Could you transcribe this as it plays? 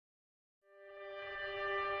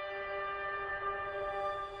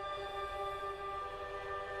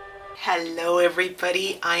Hello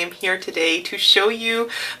everybody, I am here today to show you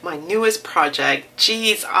my newest project.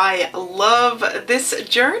 Geez, I love this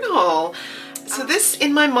journal. So this,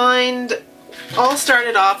 in my mind, all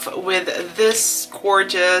started off with this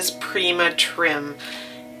gorgeous Prima trim.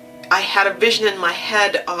 I had a vision in my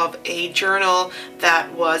head of a journal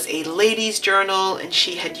that was a lady's journal, and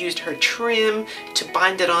she had used her trim to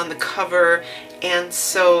bind it on the cover, and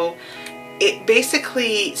so it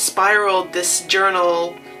basically spiraled this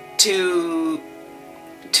journal to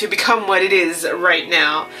become what it is right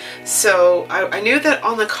now. So I knew that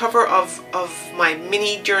on the cover of my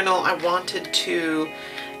mini journal I wanted to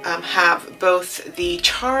have both the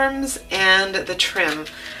charms and the trim.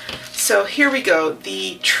 So here we go.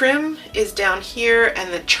 The trim is down here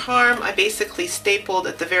and the charm I basically stapled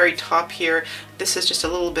at the very top here. This is just a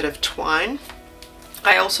little bit of twine.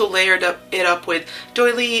 I also layered it up with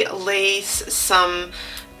doily lace, some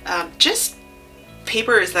just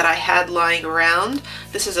papers that I had lying around.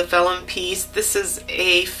 This is a vellum piece. This is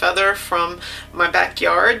a feather from my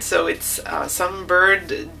backyard, so it's some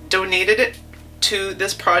bird donated it to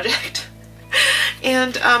this project.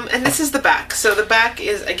 And this is the back. So the back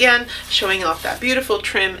is again showing off that beautiful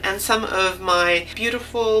trim and some of my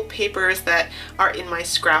beautiful papers that are in my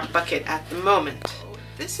scrap bucket at the moment.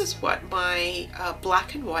 This is what my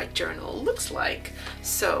black and white journal looks like.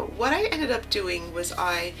 So what I ended up doing was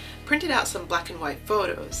I printed out some black and white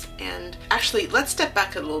photos, and actually let's step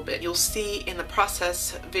back a little bit. You'll see in the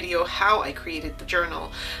process video how I created the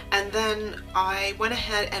journal, and then I went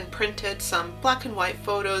ahead and printed some black and white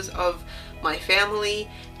photos of my family,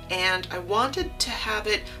 and I wanted to have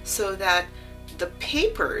it so that the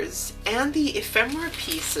papers and the ephemera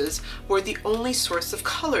pieces were the only source of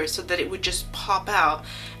color, so that it would just pop out.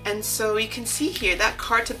 And so you can see here that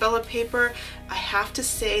Cartabella paper, I have to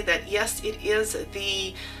say that yes, it is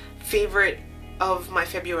the favorite of my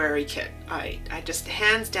February kit. I just,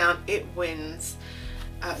 hands down, it wins.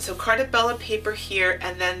 So Cartabella paper here,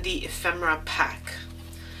 and then the ephemera pack.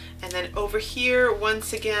 And then over here,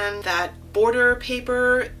 once again, that border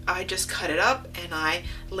paper, I just cut it up and I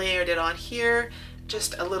layered it on here.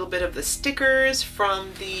 Just a little bit of the stickers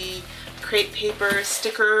from the crepe paper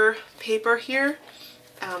sticker paper here,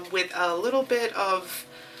 with a little bit of,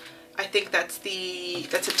 I think that's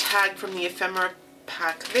a tag from the ephemera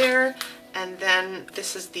pack there. And then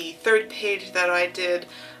this is the third page that I did.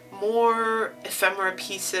 More ephemera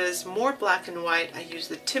pieces, more black and white. I used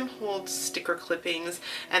the Tim Holtz sticker clippings,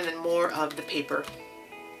 and then more of the paper.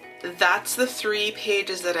 That's the 3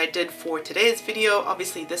 pages that I did for today's video.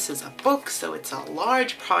 Obviously this is a book, so it's a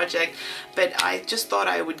large project, but I just thought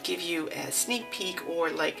I would give you a sneak peek,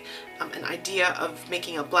 or like an idea of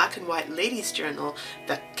making a black and white ladies journal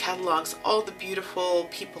that catalogs all the beautiful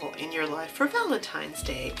people in your life for Valentine's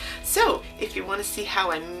Day. So if you want to see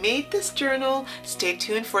how I made this journal, stay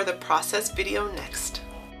tuned for the process video next.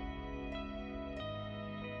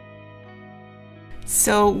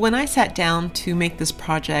 So when I sat down to make this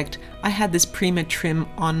project, I had this Prima trim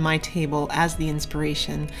on my table as the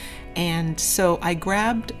inspiration, and so I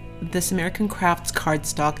grabbed this American Crafts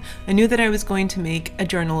cardstock. I knew that I was going to make a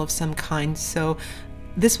journal of some kind, so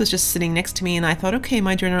this was just sitting next to me, and I thought, okay,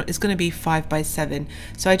 my journal is going to be 5 by 7,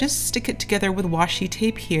 so I just stick it together with washi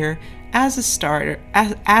tape here as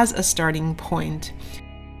a starting point.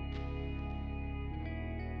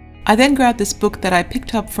 I then grabbed this book that I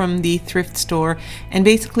picked up from the thrift store, and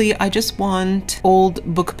basically I just want old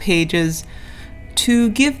book pages to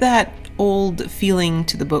give that old feeling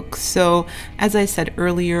to the book. So as I said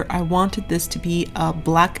earlier, I wanted this to be a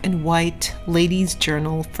black and white ladies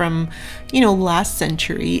journal from, last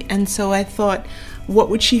century, and so I thought, what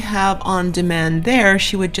would she have on demand there?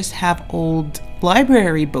 She would just have old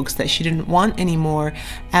library books that she didn't want anymore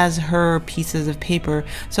as her pieces of paper.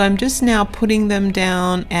 So I'm just now putting them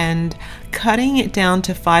down and cutting it down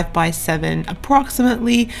to 5 by 7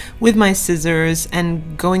 approximately with my scissors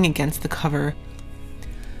and going against the cover.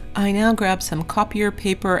 I now grab some copier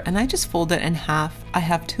paper and I just fold it in half. I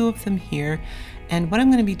have 2 of them here, and what I'm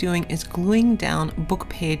going to be doing is gluing down book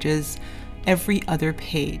pages every other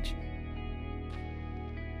page.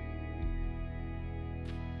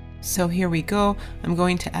 So here we go. I'm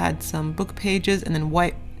going to add some book pages and then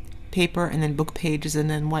white paper and then book pages and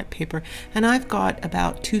then white paper, and I've got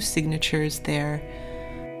about 2 signatures there.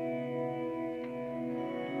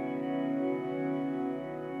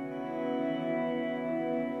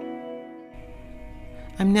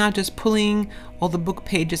 I'm now just pulling all the book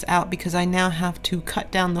pages out because I now have to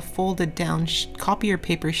cut down the folded down copier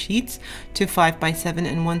paper sheets to 5 by 7,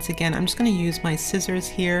 and once again I'm just going to use my scissors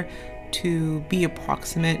here to be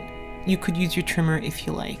approximate. You could use your trimmer if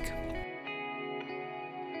you like.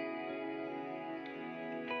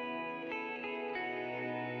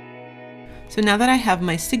 So now that I have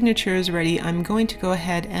my signatures ready, I'm going to go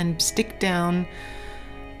ahead and stick down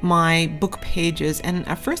my book pages. And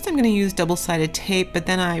at first I'm going to use double-sided tape, but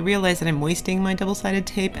then I realized that I'm wasting my double-sided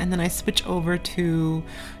tape, and then I switch over to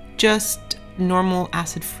just normal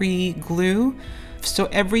acid-free glue. So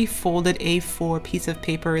every folded A4 piece of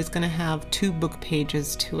paper is going to have 2 book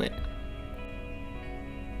pages to it.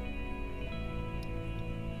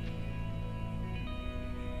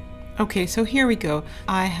 Okay, so here we go.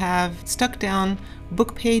 I have stuck down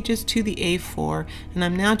book pages to the A4, and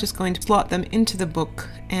I'm now just going to slot them into the book,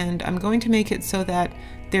 and I'm going to make it so that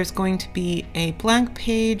there's going to be a blank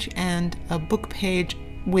page and a book page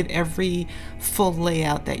with every full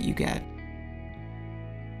layout that you get.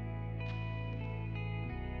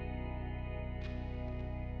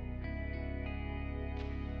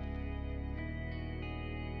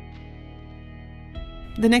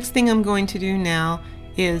 The next thing I'm going to do now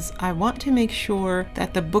is I want to make sure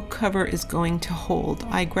that the book cover is going to hold.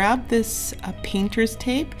 I grab this painter's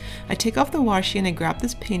tape, I take off the washi and I grab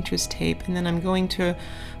this painter's tape, and then I'm going to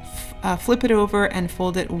flip it over and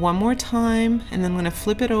fold it one more time, and then I'm going to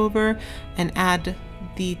flip it over and add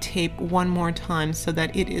the tape one more time so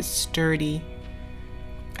that it is sturdy.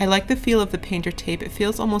 I like the feel of the painter tape. It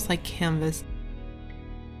feels almost like canvas.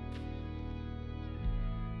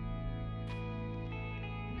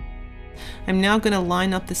 I'm now going to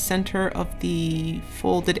line up the center of the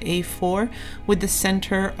folded A4 with the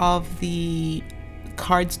center of the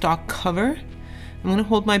cardstock cover. I'm going to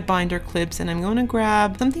hold my binder clips and I'm going to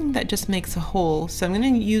grab something that just makes a hole. So I'm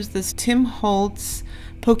going to use this Tim Holtz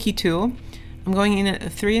pokey tool. I'm going in at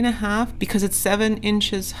 3.5 because it's 7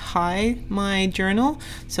 inches high, my journal.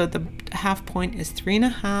 So the half point is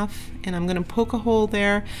 3.5, and I'm going to poke a hole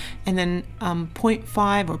there, and then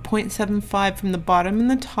 0.5 or 0.75 from the bottom and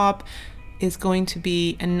the top is going to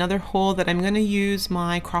be another hole that I'm going to use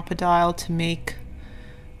my crocodile to make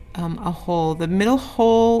a hole. The middle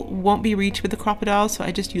hole won't be reached with the crocodile, so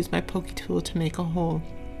I just use my pokey tool to make a hole.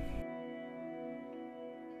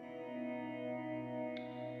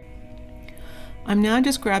 I'm now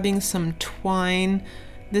just grabbing some twine.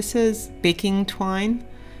 This is baking twine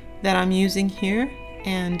that I'm using here,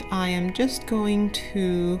 and I am just going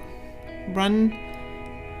to run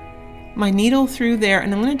my needle through there,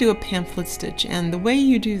 and I'm going to do a pamphlet stitch. And the way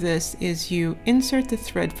you do this is you insert the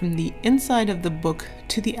thread from the inside of the book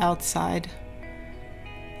to the outside.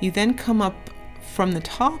 You then come up from the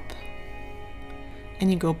top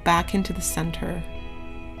and you go back into the center.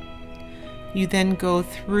 You then go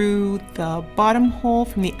through the bottom hole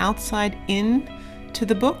from the outside in to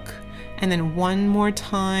the book, and then one more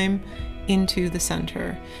time into the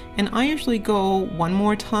center. And I usually go one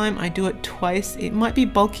more time. I do it twice. It might be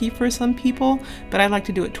bulky for some people, but I like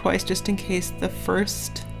to do it twice just in case the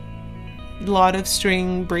first lot of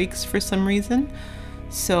string breaks for some reason.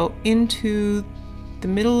 So into the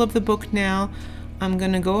middle of the book now, I'm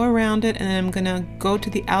going to go around it, and then I'm going to go to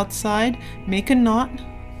the outside, make a knot,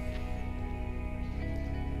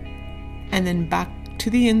 and then back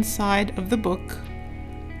to the inside of the book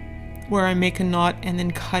where I make a knot and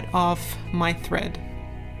then cut off my thread.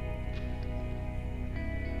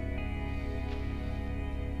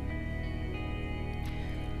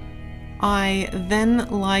 I then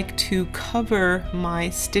like to cover my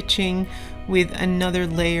stitching with another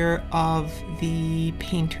layer of the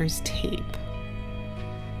painter's tape.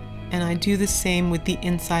 And I do the same with the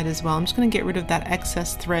inside as well. I'm just going to get rid of that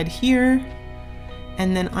excess thread here,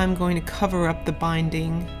 and then I'm going to cover up the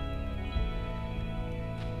binding.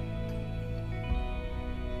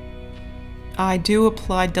 I do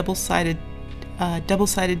apply double-sided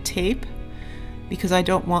tape because I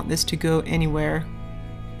don't want this to go anywhere.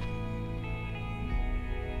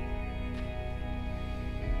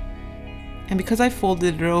 And because I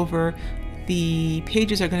folded it over, the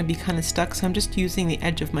pages are going to be kind of stuck, so I'm just using the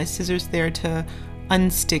edge of my scissors there to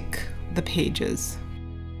unstick the pages.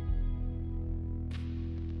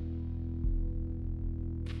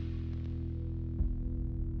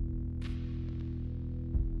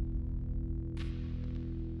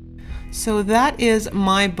 So that is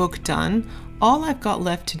my book done. All I've got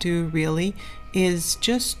left to do really is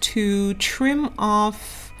just to trim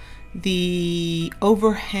off the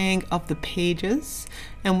overhang of the pages.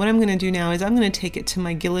 And what I'm going to do now is I'm going to take it to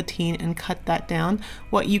my guillotine and cut that down.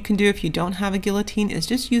 What you can do if you don't have a guillotine is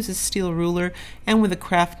just use a steel ruler, and with a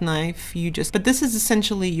craft knife but this is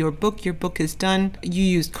essentially your book. Your book is done. You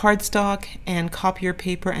used cardstock and copier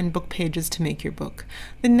paper and book pages to make your book.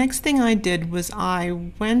 The next thing I did was I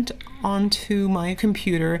went onto my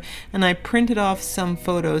computer and I printed off some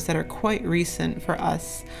photos that are quite recent for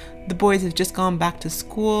us. The boys have just gone back to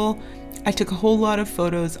school. I took a whole lot of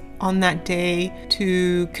photos on that day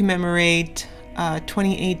to commemorate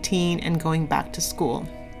 2018 and going back to school.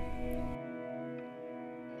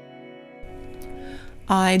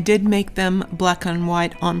 I did make them black and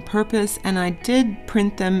white on purpose, and I did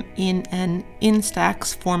print them in an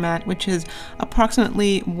Instax format, which is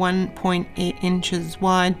approximately 1.8 inches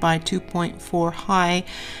wide by 2.4 high,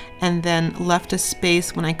 and then left a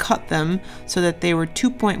space when I cut them so that they were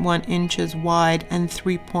 2.1 inches wide and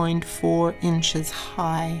 3.4 inches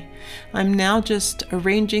high. I'm now just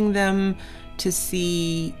arranging them to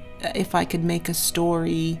see if I could make a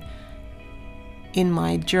story in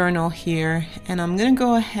my journal here, and I'm gonna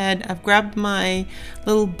go ahead, I've grabbed my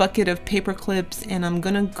little bucket of paper clips, and I'm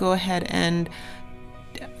gonna go ahead and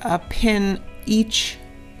pin each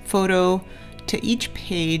photo to each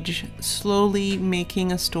page, slowly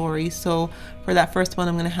making a story. So for that first one,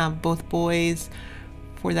 I'm gonna have both boys.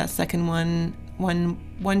 For that second one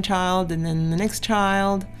child, and then the next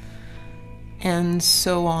child, and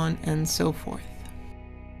so on and so forth.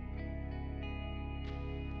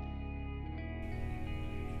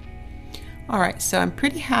 All right, so I'm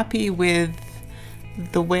pretty happy with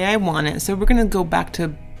the way I want it. So we're gonna go back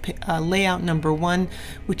to layout number 1,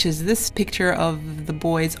 which is this picture of the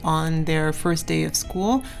boys on their first day of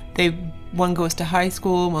school. One goes to high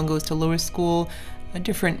school, one goes to lower school,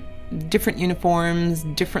 different uniforms,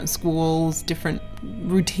 different schools, different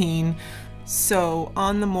routine. So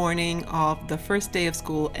on the morning of the first day of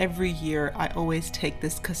school every year, I always take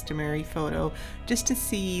this customary photo just to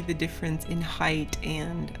see the difference in height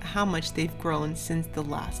and how much they've grown since the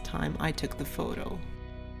last time I took the photo.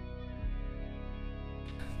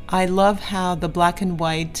 I love how the black and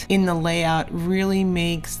white in the layout really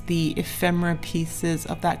makes the ephemera pieces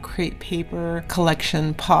of that crepe paper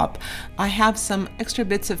collection pop. I have some extra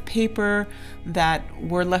bits of paper that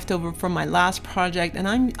were left over from my last project, and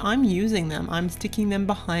I'm using them. I'm sticking them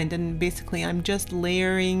behind, and basically I'm just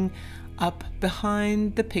layering up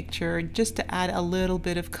behind the picture just to add a little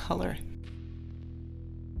bit of color.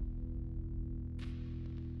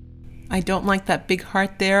 I don't like that big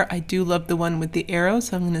heart there. I do love the one with the arrow,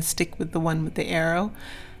 so I'm going to stick with the one with the arrow.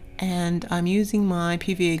 And I'm using my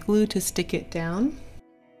PVA glue to stick it down.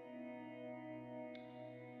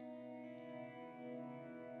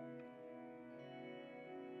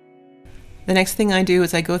 The next thing I do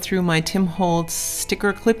is I go through my Tim Holtz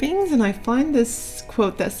sticker clippings, and I find this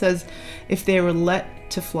quote that says, "If they were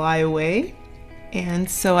let to fly away." And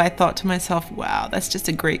so I thought to myself, wow, that's just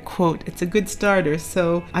a great quote. It's a good starter.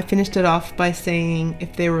 So I finished it off by saying,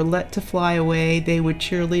 if they were let to fly away, they would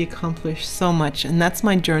surely accomplish so much. And that's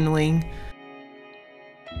my journaling.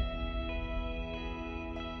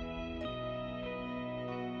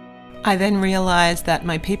 I then realized that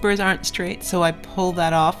my papers aren't straight, so I pull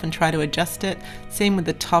that off and try to adjust it. Same with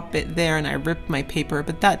the top bit there, and I ripped my paper,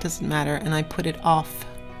 but that doesn't matter, and I put it off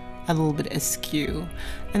a little bit askew.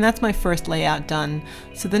 And that's my first layout done.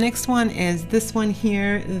 So the next one is this one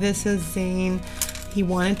here. This is Zane. He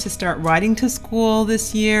wanted to start riding to school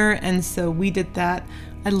this year, and so we did that.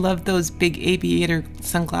 I love those big aviator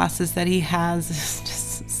sunglasses that he has. It's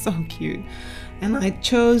just so cute. And I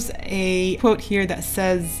chose a quote here that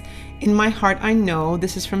says, "In my heart I know."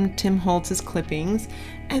 This is from Tim Holtz's clippings.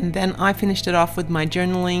 And then I finished it off with my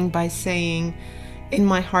journaling by saying, "In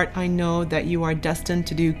my heart I know that you are destined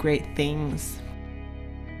to do great things."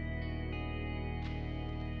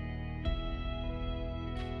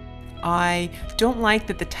 I don't like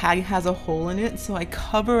that the tag has a hole in it, so I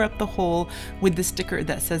cover up the hole with the sticker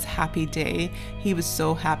that says happy day. He was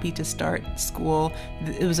so happy to start school.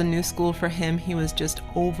 It was a new school for him. He was just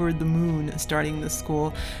over the moon starting the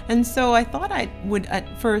school. And so I thought I would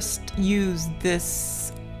at first use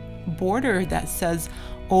this border that says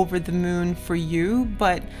over the moon for you,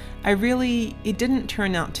 but it didn't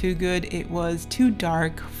turn out too good. It was too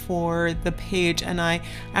dark for the page, and I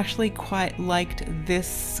actually quite liked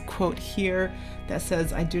this quote here that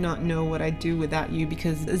says, "I do not know what I'd do without you,"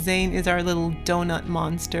 because Zane is our little donut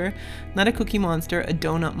monster, not a cookie monster, a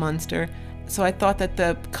donut monster. So I thought that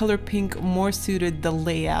the color pink more suited the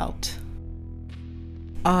layout.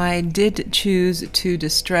 I did choose to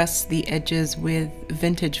distress the edges with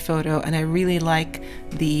vintage photo, and I really like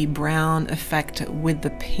the brown effect with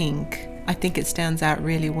the pink. I think it stands out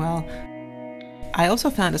really well. I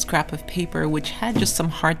also found a scrap of paper which had just some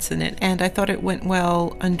hearts in it, and I thought it went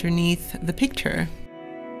well underneath the picture.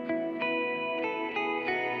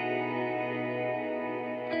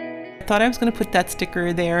 I thought I was going to put that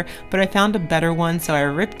sticker there, but I found a better one, so I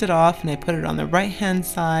ripped it off and I put it on the right hand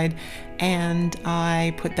side, and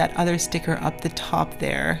I put that other sticker up the top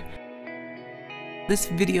there. This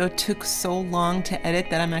video took so long to edit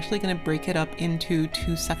that I'm actually going to break it up into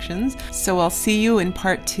 2 sections. So I'll see you in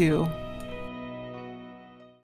part 2.